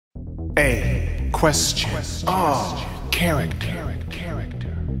A question. Character.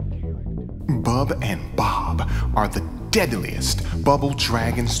 Bub and Bob are the deadliest bubble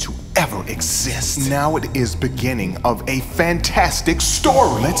dragons to ever exist. Now it is beginning of a fantastic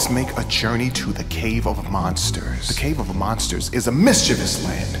story. Let's make a journey to the Cave of Monsters. The Cave of Monsters is a mischievous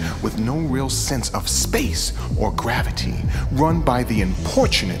land with no real sense of space or gravity, run by the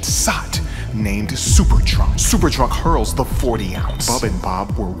importunate sot named Super Drunk. Super Drunk hurls the 40 ounce. Bub and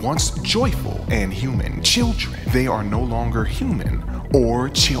Bob were once joyful and human children. They are no longer human or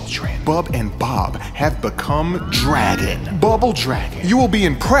children. Bub and Bob have become dragon. Bubble Dragon. You will be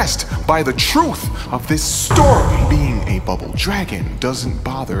impressed by the truth of this story. Being a bubble dragon doesn't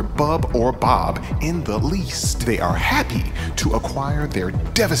bother Bub or Bob in the least. They are happy to acquire their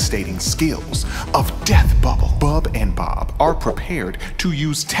devastating skills of Death Bubble. Bub and Bob are prepared to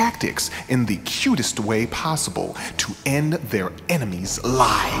use tactics in the cutest way possible to end their enemies'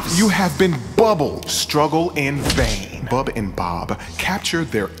 lives. You have been Bubble. Struggle in vain. Bub and Bob capture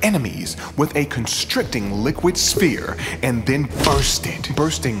their enemies with a constricting liquid sphere and then burst it.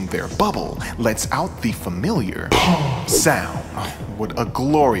 Bursting their bubble lets out the familiar sound. What a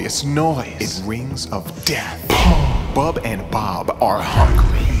glorious noise. It rings of death. Bub and Bob are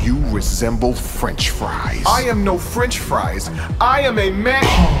hungry. You resemble French fries. I am no French fries. I am a man.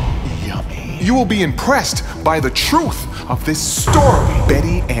 Yummy. You will be impressed by the truth of this story.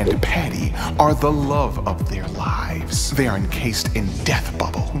 Betty and Patty are the love of their lives. They are encased in Death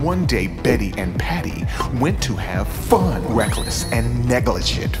Bubble. One day, Betty and Patty went to have fun. Reckless and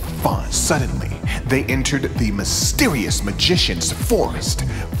negligent fun. Suddenly, they entered the mysterious magician's forest,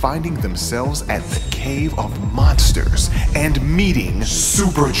 finding themselves at the Cave of Monsters and meeting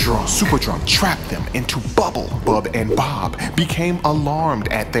Super Drunk. Super Drunk trapped them into Bubble. Bub and Bob became alarmed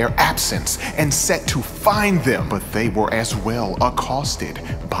at their absence and set to find them, but they were as well accosted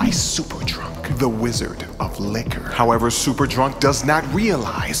by Super Drunk, the wizard of liquor. However, Super Drunk does not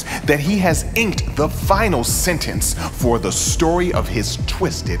realize that he has inked the final sentence for the story of his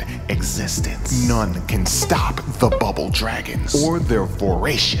twisted existence. None can stop the Bubble Dragons or their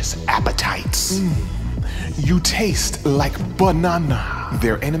voracious appetites. You taste like banana.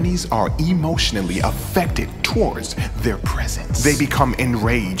 Their enemies are emotionally affected towards their presence. They become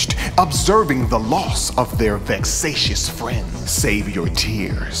enraged, observing the loss of their vexatious friends. Save your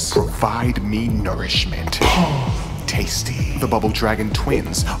tears. Provide me nourishment. Tasty. The Bubble Dragon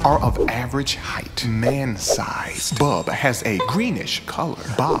twins are of average height, man-sized. Bub has a greenish color.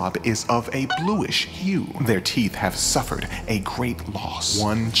 Bob is of a bluish hue. Their teeth have suffered a great loss.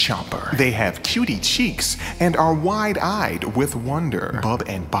 One chomper. They have cutie cheeks and are wide-eyed with wonder. Bub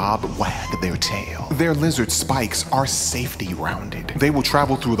and Bob wag their tail. Their lizard spikes are safety-rounded. They will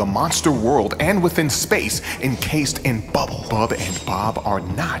travel through the monster world and within space encased in bubble. Bub and Bob are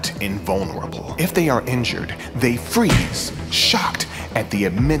not invulnerable. If they are injured, they freeze, shocked at the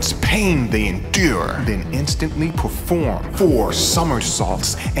immense pain they endure, then instantly perform 4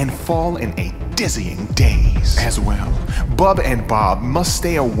 somersaults and fall in a dizzying daze. As well, Bub and Bob must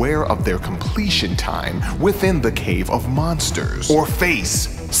stay aware of their completion time within the Cave of Monsters, or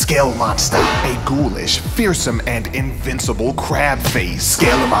face Scale Monster, a ghoulish, fearsome, and invincible crab face.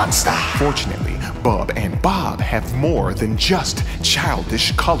 Scale Monster. Fortunately, Bub and Bob have more than just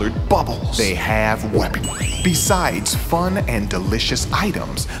childish colored bubbles. They have weaponry. Besides fun and delicious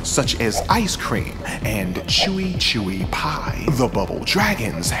items such as ice cream and chewy pie, the Bubble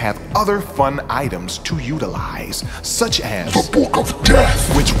Dragons have other fun items to utilize, such as the Book of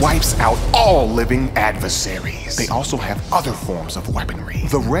Death, which wipes out all living adversaries. They also have other forms of weaponry.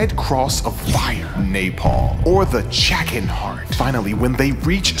 The Red Cross of Fire, Napalm, or the Chakin Heart. Finally, when they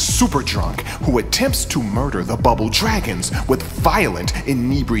reach Super Drunk, who attempts to murder the Bubble Dragons with violent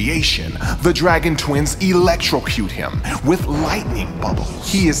inebriation, the Dragon Twins electrocute him with lightning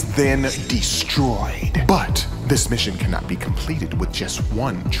bubbles. He is then destroyed. But this mission cannot be completed with just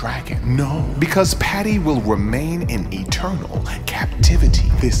one dragon. No, because Patty will remain in eternal captivity.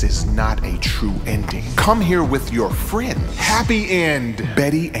 This is not a true ending. Come here with your friend. Happy end.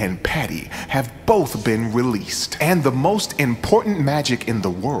 Betty and Patty have both been released, and the most important magic in the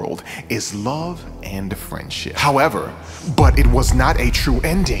world is love and friendship. However, but it was not a true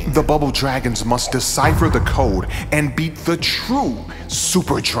ending. The Bubble Dragons must decipher the code and beat the true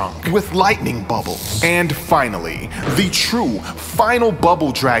Super Drunk with lightning bubbles. And finally, the true final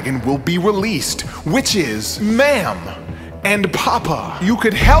Bubble Dragon will be released, which is Ma'am and Papa. You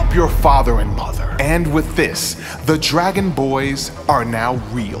could help your father and mother. And with this, the Dragon Boys are now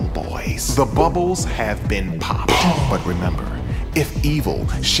real boys. The bubbles have been popped. But remember, if evil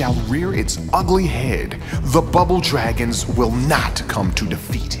shall rear its ugly head, the Bubble Dragons will not come to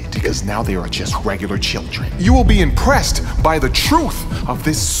defeat it. because now they are just regular children. You will be impressed by the truth of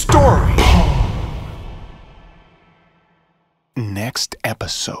this story. Next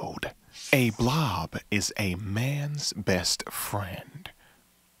episode. A blob is a man's best friend.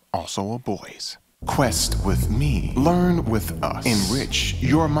 Also a boy's. Quest with me. Learn with us. Enrich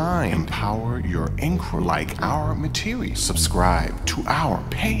your mind. Empower your inquiry like our material. Subscribe to our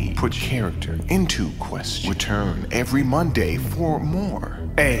page. Put character into question. Return every Monday for more.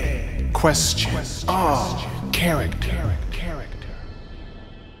 A question of character.